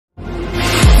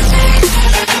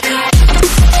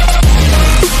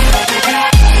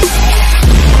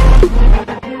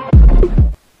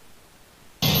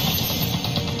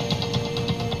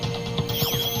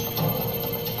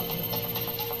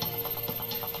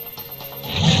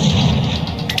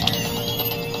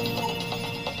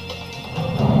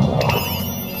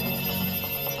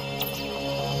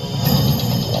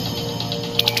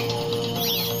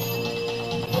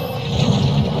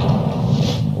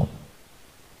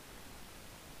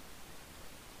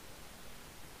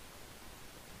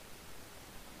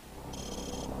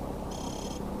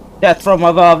Death from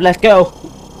above, let's go.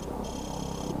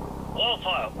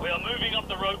 Wildfire, we are moving up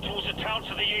the road towards a town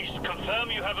to the east. Confirm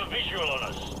you have a visual on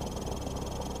us.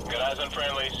 Good eyes on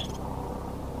friendlies.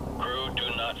 Crew,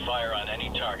 do not fire on any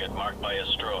target marked by a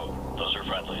strobe. Those are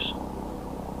friendlies.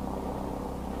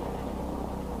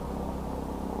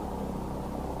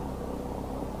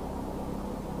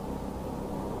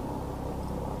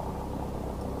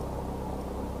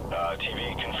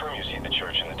 TV, confirm you see the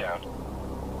church in the town.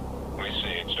 We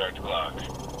see it. Start the clock.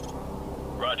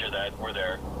 Roger that. We're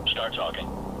there. Start talking.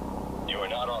 You are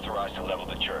not authorized to level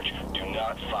the church. Do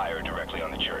not fire directly on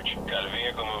the church. Got a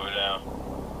vehicle moving now.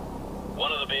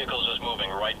 One of the vehicles is moving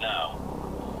right now.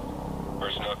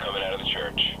 Personnel coming out of the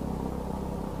church.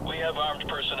 We have armed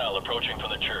personnel approaching from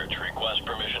the church. Request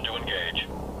permission to engage.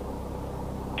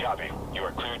 Copy. You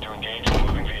are cleared to engage the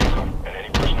moving vehicle and any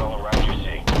personnel around you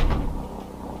see.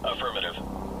 Affirmative.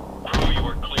 Crew, you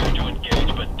are cleared to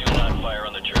engage, but do not fire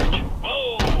on the church.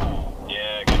 Whoa!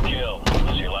 Yeah, good kill.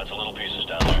 I see lots of little pieces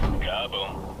down there.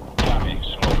 Kaboom. Copy.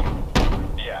 Smoke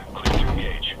them. Yeah, cleared to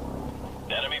engage.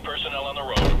 Enemy personnel on the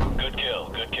road. Good kill,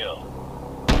 good kill.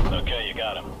 Okay, you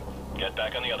got him. Get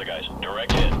back on the other guys.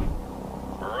 Direct hit.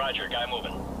 Roger, guy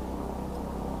moving.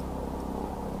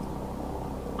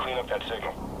 Clean up that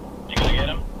signal. You gonna get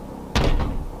him?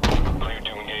 Cleared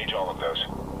to engage all of those.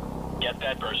 Get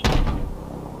that person.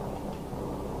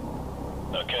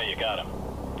 Okay, you got him.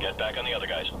 Get back on the other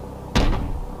guys.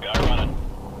 Guy running.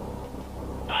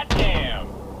 Hot damn!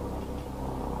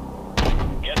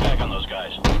 Get back on those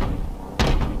guys.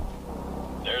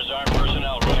 There's armed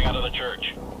personnel running out of the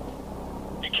church.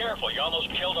 Be careful, you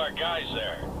almost killed our guys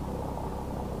there.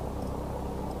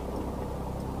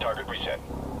 Target reset.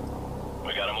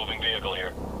 We got a moving vehicle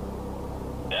here.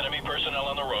 Enemy personnel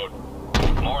on the road.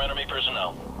 More enemy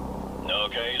personnel.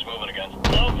 Okay, he's moving again.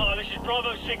 Wildfire, this is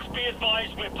Bravo 6. Be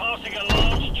advised, we're passing a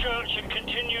large church and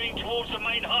continuing towards the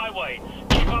main highway.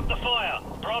 Keep up the fire.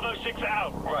 Bravo 6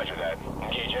 out. Roger that.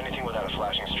 Engage anything without a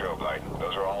flashing strobe light.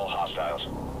 Those are all hostiles.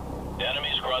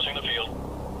 Enemies crossing the field.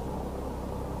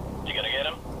 You gonna get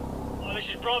him? This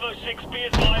is Bravo 6. Be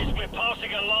advised, we're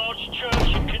passing a large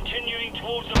church and continuing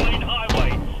towards the main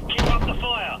highway. Keep up the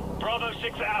fire. Bravo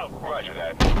 6 out. Roger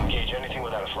that. Engage anything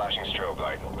without a flashing strobe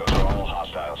light. Those are all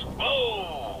hostiles.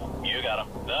 Whoa! You got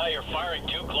him. Now you're firing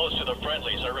too close to the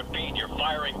friendlies. I repeat, you're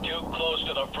firing too close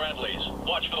to the friendlies.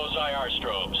 Watch for those IR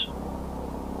strobes.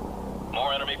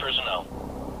 More enemy personnel.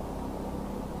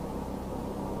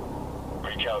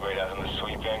 Recalibrate out on the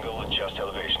sweep angle. Adjust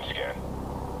elevation scan.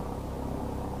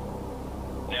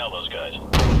 Nail those guys.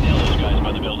 Nail those guys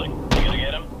by the building. You gonna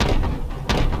get him?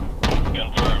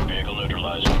 Confirmed. Vehicle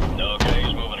neutralized. Okay,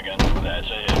 he's moving again. That's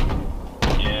a hit.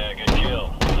 Yeah, good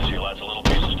kill. I see lots of little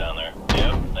pieces down there.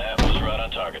 Yep, that was right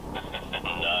on target.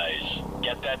 Nice.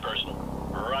 Get that person.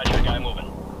 Roger, guy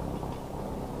moving.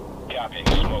 Copy.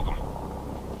 Smoke him.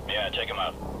 Yeah, take him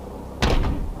out.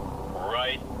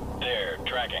 Right there.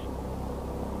 Tracking.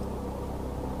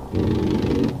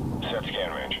 Set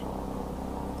scan range.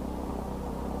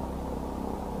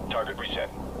 Target reset.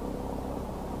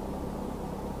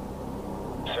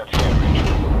 Set scan range.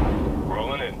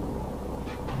 Rolling in.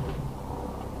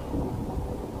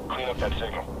 Clean up that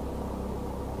signal.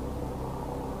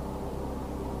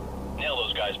 Nail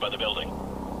those guys by the building.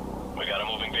 We got a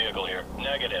moving vehicle here.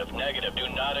 Negative, negative. Do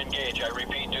not engage. I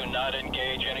repeat, do not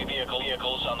engage any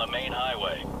vehicles on the main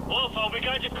highway. Wildfire, we're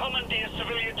going to commandeer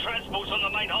civilian transports on the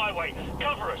main highway.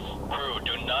 Cover us. Crew,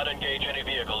 do not engage any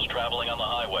vehicles traveling on the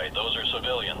highway. Those are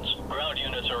civilians. Ground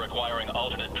units are requiring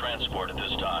alternate transport at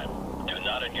this time. Do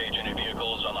not engage any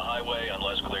vehicles on the highway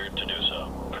unless cleared to do so.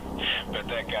 Bet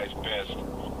that guy's pissed.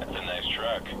 That's a nice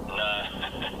truck. Nah,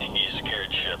 he's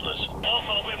scared shitless.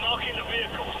 Wildfire, we're marking the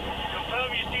vehicles. Confirm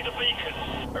you see the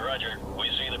beacons. Roger, we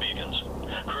see the beacons.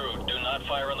 Crew, do not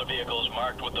fire on the vehicles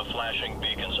marked with the flashing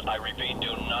beacons. I repeat,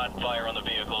 do not fire on the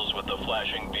vehicles with the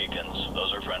flashing beacons.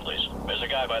 Those are friendlies. There's a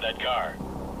guy by that car.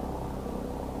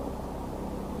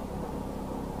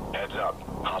 Heads up.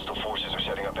 Hostile forces are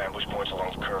setting up ambush points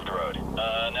along the curved road.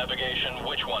 Navigation,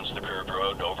 which one's the curved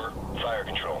road? Over. Fire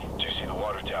control. Do you see the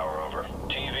water tower? Over.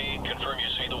 TV, confirm you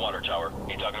see the water tower.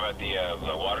 You talking about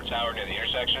the water tower near the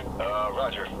intersection?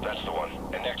 Roger. That's the one.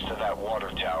 And next to that water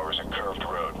tower is a curved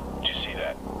road. Do you see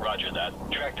that? Roger that.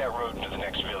 Track that road into the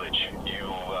next village.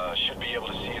 You should be able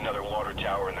to see another water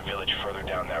tower in the village further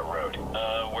down that road.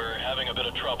 We're having a bit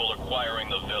of trouble acquiring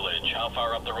the village. How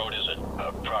far up the road is it?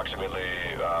 Approximately,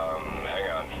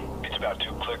 hang on. It's about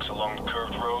 2 clicks along the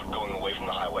curved road going away from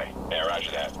the highway. Yeah, roger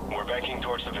that. We're banking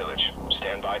towards the village.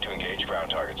 Stand by to engage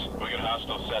ground targets. We got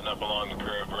hostiles setting up along the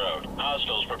curved road.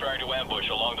 Hostiles preparing to ambush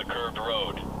along the curved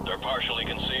road. They're partially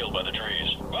concealed by the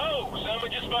trees. Whoa!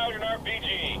 Someone just fired an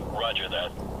RPG! Roger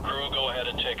that. Crew, go ahead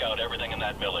and take out everything in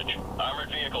that village. Armored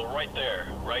vehicle right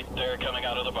there coming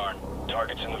out of the barn.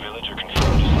 Targets in the village are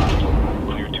confirmed as hostile.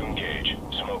 Clear to engage.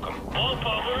 Smoke them.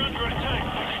 Alpha, we're under attack.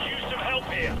 We could use some help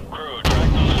here. Crew, track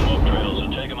those smoke trails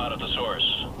and take them out at the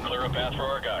source. Clear a path for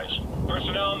our guys.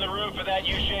 Personnel on the roof of that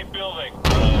U-shaped building.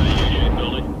 U-shaped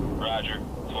building? Roger.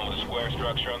 The one with the square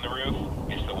structure on the roof?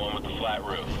 It's the one with the flat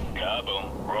roof.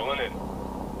 Kaboom. Rolling in.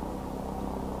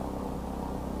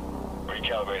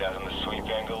 Recalibrate out on the sweep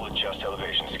angle, adjust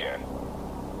elevation scan.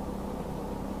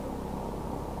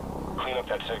 Clean up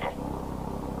that signal.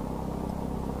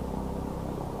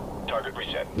 Target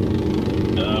reset.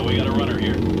 We got a runner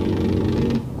here.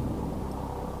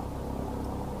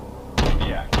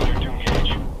 Yeah, clear to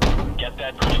engage. Get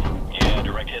that person. Yeah,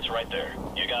 direct hits right there.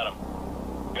 You got him.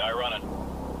 Guy running.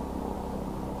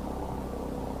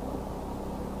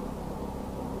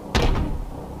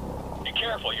 Be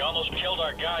careful, you almost killed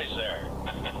our guys there.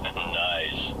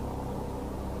 Nice.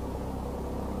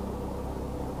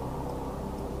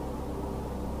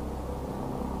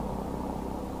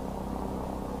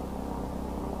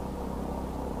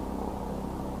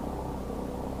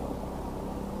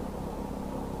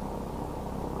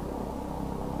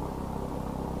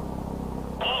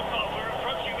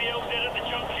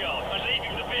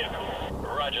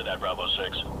 Roger that, Bravo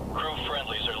 6. Crew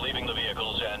friendlies are leaving the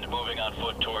vehicles and moving on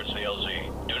foot towards the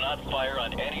LZ. Do not fire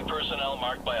on any personnel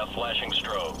marked by a flashing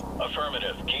strobe.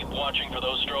 Affirmative. Keep watching for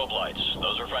those strobe lights.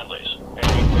 Those are friendlies.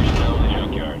 Enemy personnel in the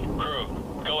junkyard. Crew,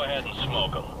 go ahead and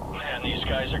smoke them. Man, these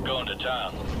guys are going to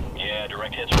town. Yeah,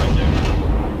 direct hits right there.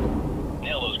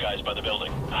 Nail those guys by the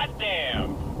building. Hot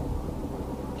damn!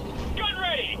 Gun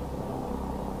ready!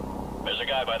 There's a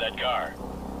guy by that car.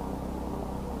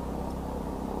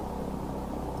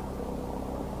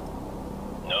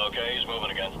 Okay, he's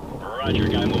moving again. Roger,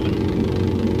 guy moving.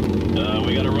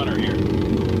 We got a runner here.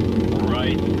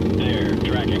 Right there,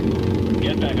 tracking.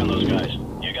 Get back on those guys.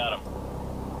 You got him.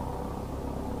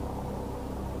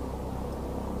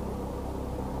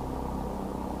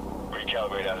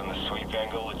 Recalibrate out on the sweep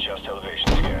angle, adjust elevation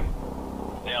scan.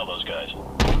 Nail those guys.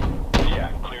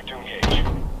 Yeah, clear to engage.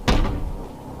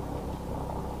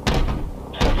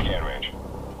 Set scan range.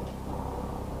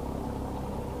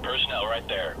 Personnel right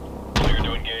there. Clear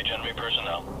to engage enemy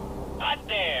personnel. Hot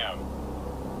damn!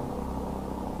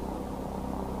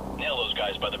 Nail those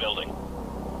guys by the building.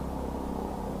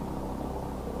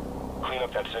 Clean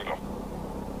up that signal.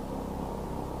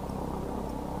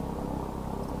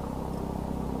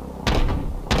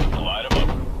 Light them up.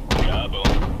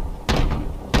 Kaboom.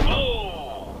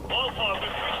 Oh! Alpha,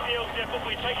 we've reached the LZ, but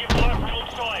we're taking fire from all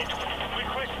sides.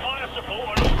 Request fire support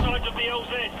on all sides of the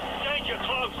LZ. Danger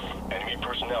close. Enemy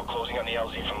personnel closing on the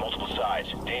LZ from multiple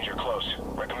sides. Danger close.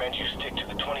 Recommend you stick to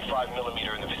the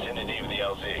 25mm in the vicinity of the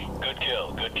LZ. Good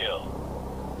kill, good kill.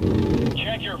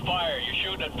 Check your fire, you're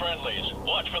shooting at friendlies.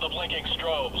 Watch for the blinking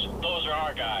strobes. Those are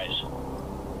our guys.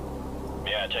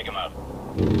 Yeah, take them out.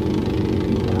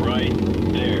 Right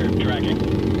there, tracking.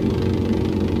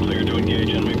 Clear to engage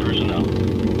enemy personnel.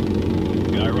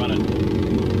 Guy running.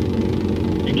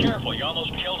 Be careful, you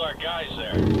almost killed our guys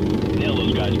there. Nail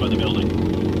those guys by the building.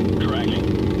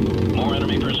 Tracking. More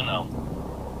enemy personnel.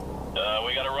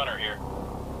 We got a runner here.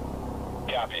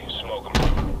 Copy. Smoke them.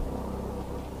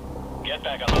 Get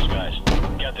back on those guys.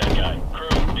 Get that guy.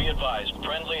 Crew, be advised.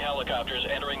 Friendly helicopters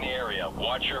entering the area.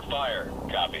 Watch your fire.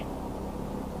 Copy.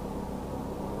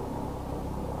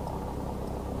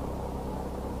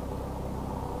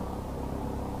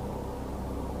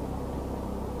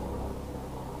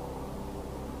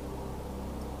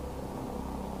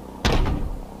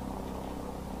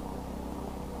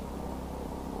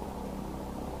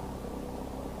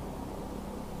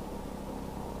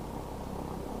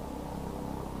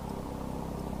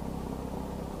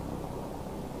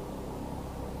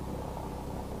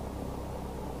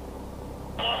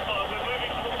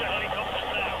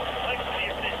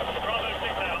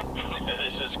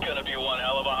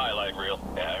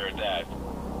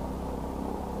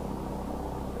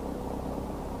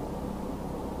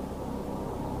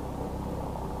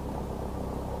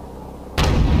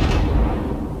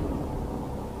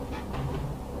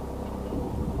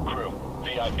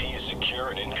 VIP is secure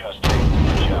and in custody.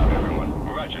 Good job, everyone.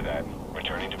 Roger that.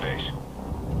 Returning to base.